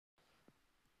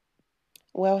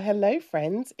Well, hello,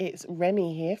 friends. It's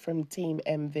Remy here from Team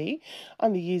MV.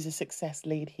 I'm the user success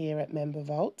lead here at Member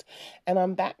Vault, and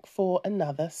I'm back for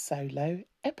another solo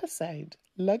episode.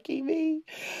 Lucky me.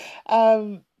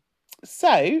 Um,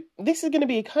 this is going to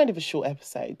be a kind of a short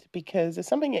episode because there's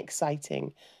something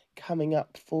exciting coming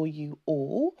up for you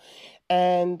all,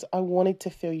 and I wanted to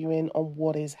fill you in on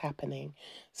what is happening.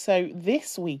 So,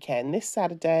 this weekend, this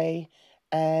Saturday,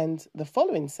 and the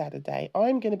following Saturday,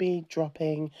 I'm going to be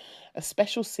dropping a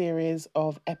special series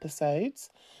of episodes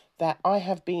that I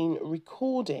have been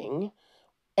recording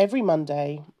every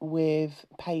Monday with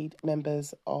paid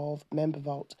members of Member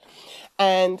Vault.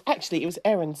 And actually, it was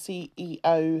Erin,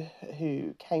 CEO,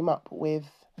 who came up with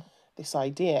this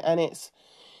idea. And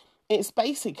it's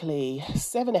basically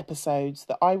 7 episodes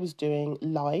that I was doing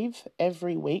live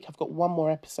every week. I've got one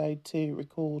more episode to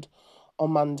record on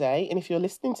Monday. And if you're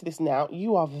listening to this now,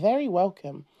 you are very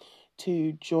welcome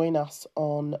to join us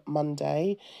on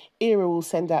Monday. Era will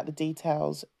send out the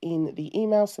details in the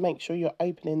email, so make sure you're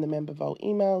opening the Member Vault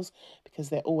emails because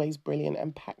they're always brilliant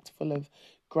and packed full of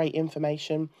great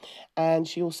information. And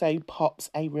she also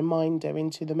pops a reminder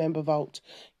into the Member Vault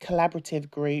collaborative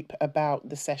group about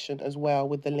the session as well,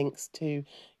 with the links to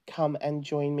come and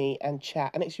join me and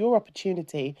chat. And it's your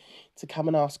opportunity to come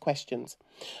and ask questions.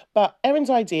 But Erin's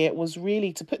idea was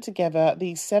really to put together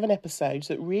these 7 episodes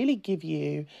that really give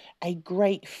you a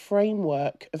great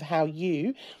framework of how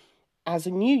you, as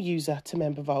a new user to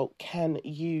Member Vault, can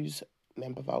use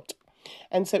Member Vault.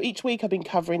 And so each week I've been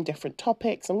covering different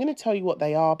topics. I'm going to tell you what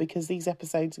they are because these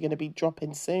episodes are going to be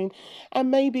dropping soon.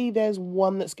 And maybe there's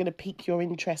one that's going to pique your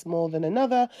interest more than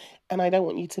another. And I don't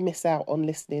want you to miss out on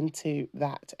listening to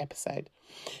that episode.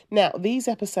 Now, these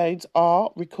episodes are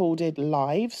recorded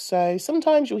live. So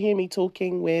sometimes you'll hear me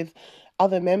talking with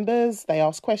other members. They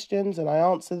ask questions and I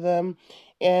answer them.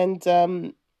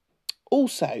 And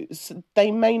also,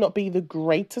 they may not be the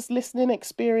greatest listening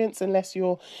experience unless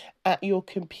you're at your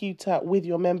computer with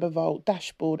your Member Vault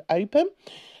dashboard open,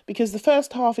 because the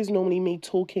first half is normally me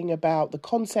talking about the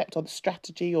concept or the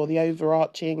strategy or the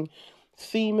overarching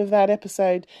theme of that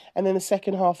episode, and then the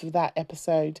second half of that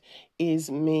episode is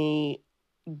me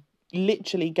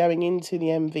literally going into the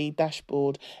MV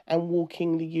dashboard and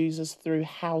walking the users through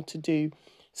how to do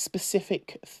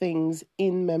specific things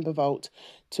in Member Vault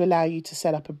to allow you to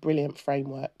set up a brilliant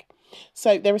framework.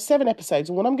 So there are 7 episodes,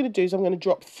 and what I'm going to do is I'm going to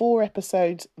drop 4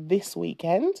 episodes this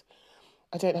weekend.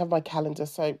 I don't have my calendar,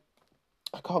 so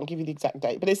I can't give you the exact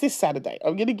date, but it's this Saturday.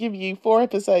 I'm going to give you 4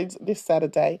 episodes this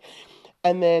Saturday,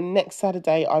 and then next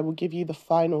Saturday I will give you the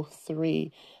final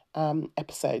 3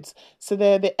 episodes. So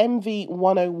they're the MV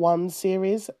 101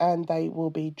 series, and they will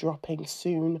be dropping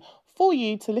soon for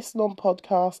you to listen on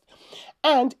podcast.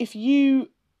 And if you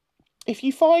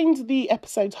find the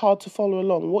episodes hard to follow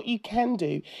along, what you can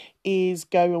do is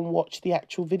go and watch the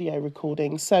actual video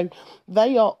recording. So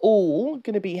they are all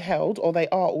going to be held, or they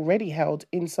are already held,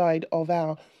 inside of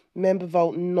our Member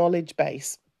Vault knowledge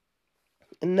base.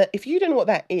 And that, if you don't know what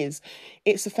that is,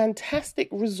 it's a fantastic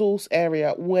resource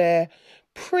area where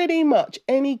pretty much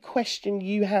any question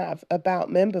you have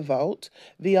about Member Vault,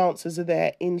 the answers are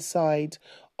there inside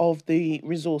of the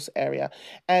resource area.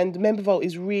 And Member Vault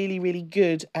is really, really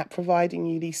good at providing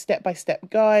you these step-by-step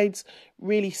guides,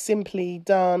 really simply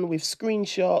done with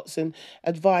screenshots and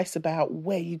advice about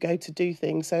where you go to do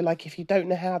things. So like if you don't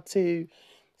know how to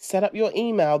set up your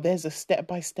email, there's a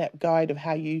step-by-step guide of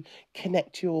how you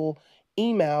connect your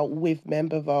email with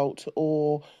Member Vault.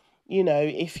 Or, you know,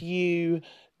 if you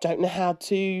don't know how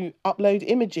to upload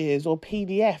images or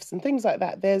PDFs and things like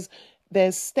that,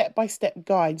 there's step-by-step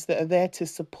guides that are there to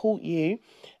support you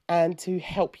and to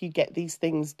help you get these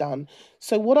things done.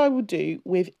 So what I will do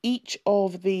with each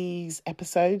of these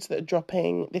episodes that are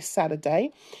dropping this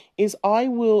Saturday is I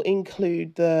will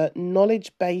include the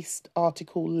knowledge-based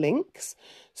article links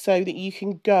so that you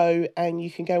can go and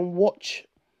watch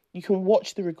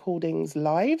the recordings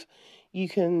live. You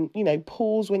can,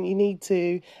 pause when you need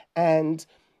to and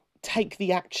take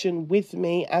the action with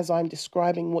me as I'm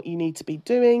describing what you need to be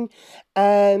doing.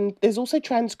 And there's also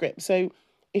transcripts. So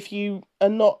if you are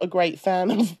not a great fan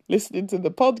of listening to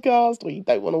the podcast or you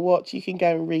don't want to watch, you can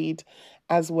go and read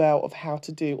as well of how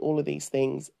to do all of these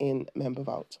things in Member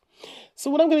Vault. So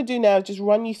what I'm going to do now is just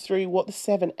run you through what the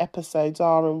 7 episodes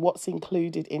are and what's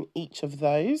included in each of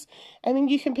those. And then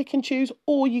you can pick and choose,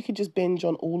 or you could just binge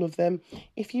on all of them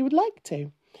if you would like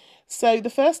to. So the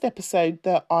first episode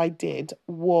that I did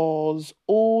was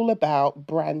all about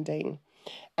branding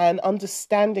and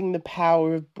understanding the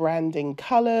power of branding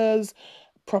colours,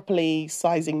 properly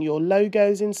sizing your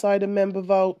logos inside a Member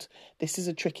Vault. This is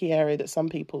a tricky area that some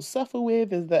people suffer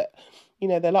with, is that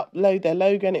they'll upload their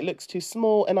logo and it looks too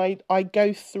small. And I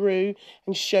go through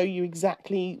and show you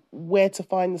exactly where to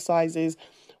find the sizes,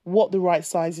 what the right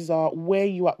sizes are, where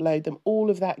you upload them, all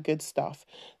of that good stuff.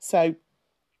 So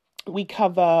we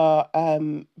cover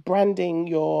branding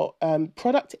your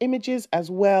product images as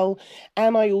well.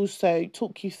 And I also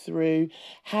talk you through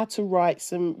how to write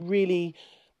some really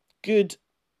good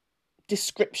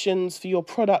descriptions for your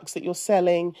products that you're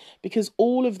selling, because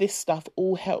all of this stuff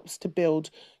all helps to build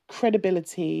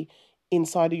credibility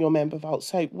inside of your member vault.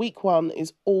 So week 1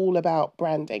 is all about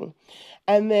branding.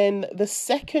 And then the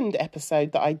second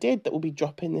episode that I did that will be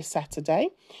dropping this Saturday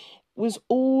was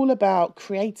all about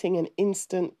creating an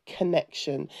instant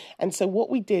connection. And so what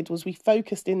we did was we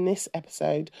focused in this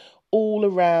episode all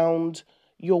around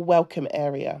your welcome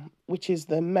area, which is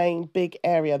the main big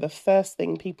area, the first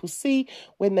thing people see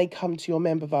when they come to your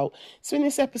member vault. So in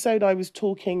this episode, I was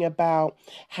talking about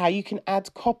how you can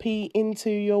add copy into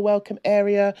your welcome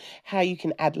area, how you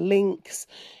can add links.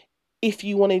 If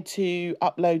you wanted to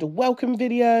upload a welcome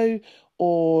video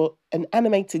or an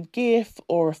animated GIF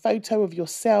or a photo of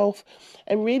yourself,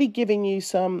 and really giving you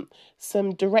some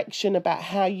direction about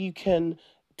how you can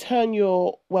turn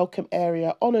your welcome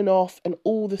area on and off, and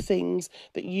all the things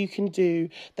that you can do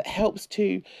that helps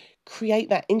to create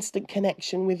that instant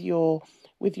connection with your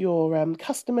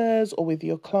customers or with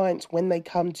your clients when they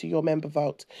come to your member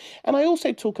vault. And I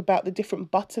also talk about the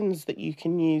different buttons that you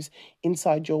can use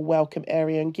inside your welcome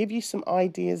area and give you some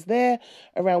ideas there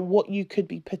around what you could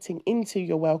be putting into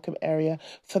your welcome area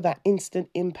for that instant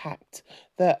impact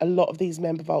that a lot of these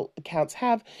member vault accounts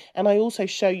have. And I also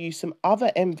show you some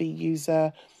other MV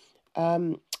user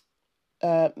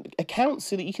accounts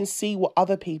so that you can see what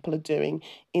other people are doing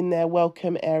in their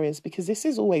welcome areas, because this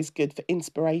is always good for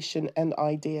inspiration and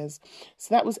ideas.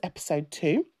 So that was episode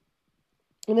 2.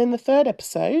 And then the third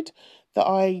episode that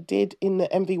I did in the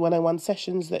MV 101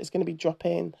 sessions that is going to be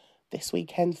dropping this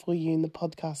weekend for you in the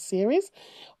podcast series,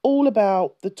 all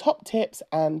about the top tips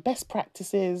and best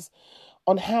practices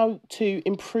on how to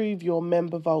improve your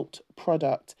member vault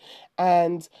product.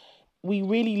 And we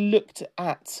really looked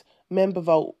at member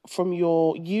vault from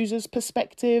your user's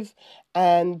perspective,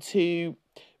 and to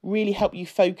really help you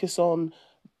focus on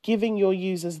giving your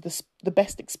users the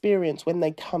best experience when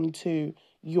they come to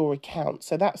your account.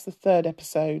 So that's the third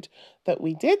episode that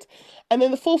we did. And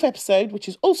then the fourth episode, which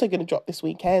is also going to drop this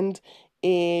weekend,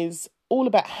 is all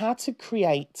about how to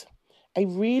create a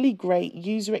really great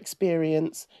user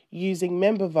experience using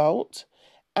member vault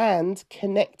and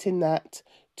connecting that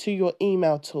to your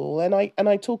email tool. And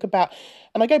I talk about,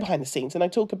 and I go behind the scenes and I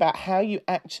talk about how you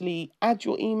actually add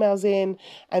your emails in,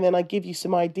 and then I give you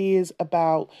some ideas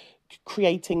about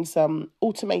creating some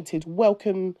automated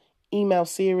welcome email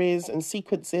series and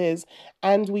sequences.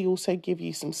 And we also give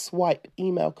you some swipe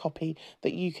email copy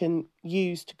that you can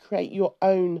use to create your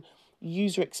own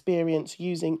user experience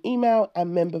using email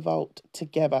and member vault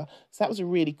together. So that was a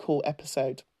really cool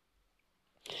episode.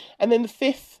 And then the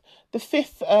fifth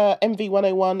MV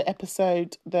 101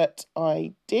 episode that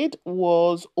I did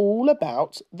was all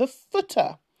about the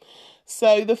footer.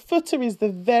 So the footer is the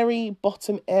very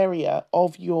bottom area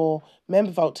of your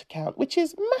member vault account, which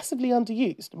is massively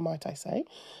underused, might I say.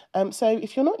 So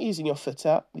if you're not using your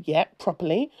footer yet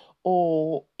properly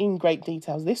or in great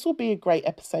details, this will be a great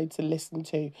episode to listen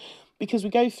to, because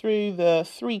we go through the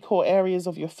 3 core areas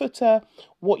of your footer,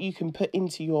 what you can put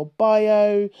into your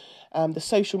bio, the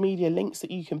social media links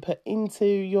that you can put into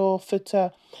your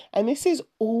footer. And this is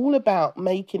all about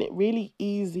making it really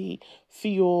easy for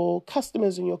your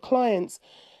customers and your clients,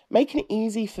 making it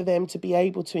easy for them to be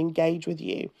able to engage with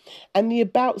you. And the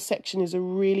About section is a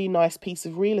really nice piece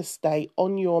of real estate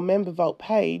on your member vault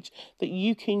page that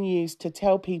you can use to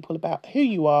tell people about who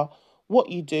you are, what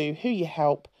you do, who you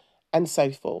help, and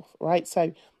so forth, right?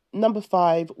 So number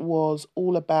 5 was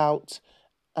all about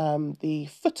the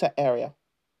footer area.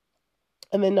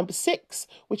 And then number 6,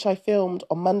 which I filmed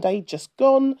on Monday, just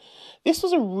gone. This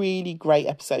was a really great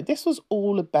episode. This was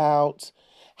all about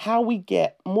how we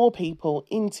get more people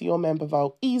into your member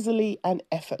vault easily and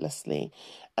effortlessly.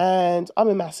 And I'm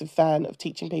a massive fan of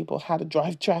teaching people how to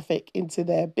drive traffic into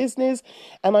their business.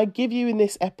 And I give you in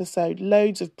this episode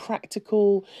loads of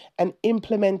practical and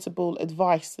implementable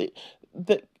advice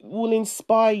that will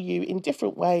inspire you in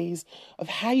different ways of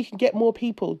how you can get more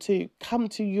people to come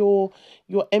to your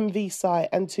MV site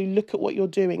and to look at what you're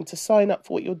doing, to sign up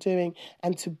for what you're doing,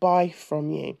 and to buy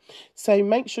from you. So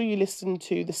make sure you listen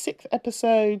to the 6th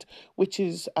episode, which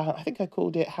is, I think I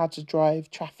called it How to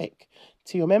Drive Traffic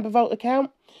to Your Member Vault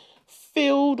Account,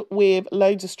 filled with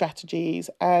loads of strategies,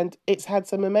 and it's had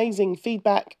some amazing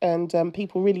feedback, and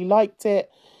people really liked it.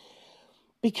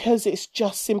 because it's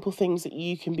just simple things that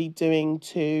you can be doing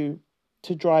to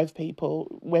drive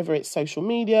people, whether it's social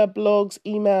media, blogs,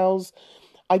 emails.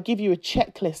 I give you a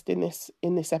checklist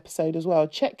in this episode as well, a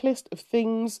checklist of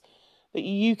things that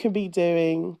you can be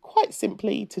doing quite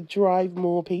simply to drive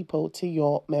more people to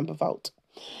your member vault.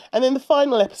 And then the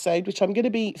final episode, which I'm going to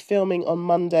be filming on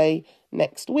Monday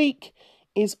next week,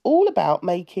 is all about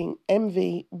making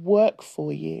MV work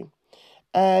for you.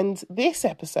 And this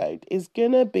episode is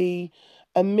going to be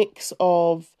a mix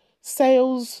of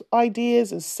sales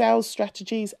ideas and sales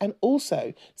strategies, and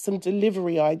also some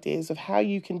delivery ideas of how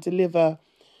you can deliver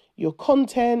your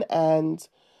content, and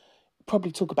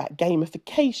probably talk about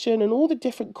gamification and all the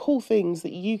different cool things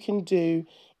that you can do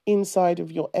inside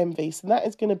of your MV. So that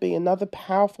is going to be another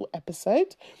powerful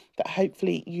episode that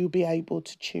hopefully you'll be able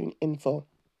to tune in for.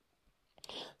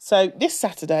 So this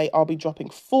Saturday, I'll be dropping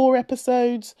 4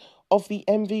 episodes of the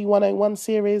MV 101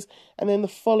 series, and then the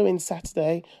following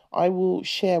Saturday, I will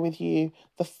share with you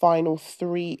the final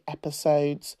 3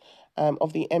 episodes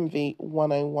of the MV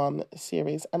 101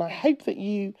 series. And I hope that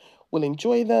you will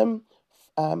enjoy them,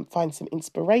 find some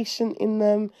inspiration in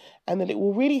them, and that it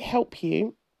will really help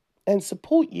you and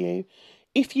support you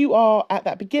if you are at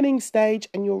that beginning stage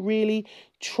and you're really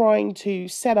trying to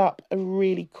set up a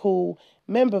really cool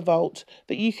member vault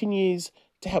that you can use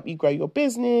to help you grow your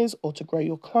business or to grow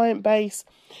your client base.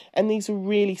 And these are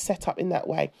really set up in that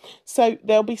way. So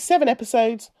there'll be 7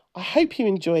 episodes. I hope you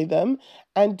enjoy them,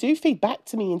 and do feed back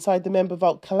to me inside the Member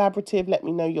Vault Collaborative. Let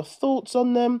me know your thoughts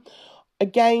on them.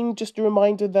 Again, just a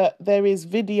reminder that there is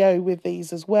video with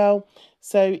these as well.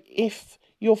 So if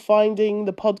you're finding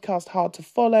the podcast hard to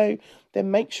follow, then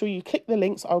make sure you click the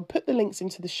links. I'll put the links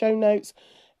into the show notes.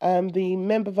 The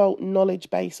Member Vault knowledge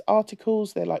base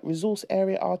articles, they're like resource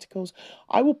area articles.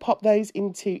 I will pop those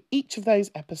into each of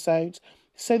those episodes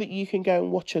so that you can go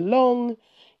and watch along.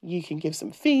 You can give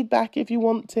some feedback if you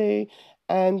want to.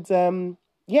 And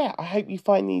I hope you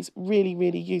find these really,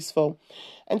 really useful.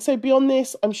 And so beyond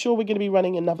this, I'm sure we're going to be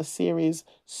running another series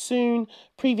soon.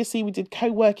 Previously, we did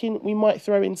co-working. We might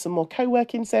throw in some more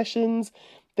co-working sessions.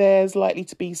 There's likely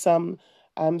to be some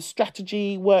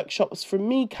strategy workshops from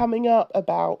me coming up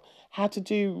about how to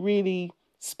do really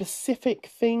specific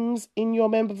things in your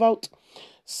member vault.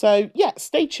 So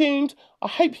stay tuned. I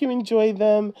hope you enjoy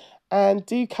them, and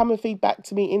do come and feed back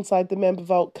to me inside the Member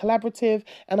Vault Collaborative.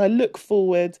 And I look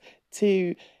forward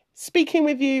to speaking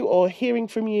with you or hearing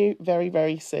from you very,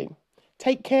 very soon.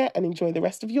 Take care and enjoy the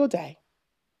rest of your day.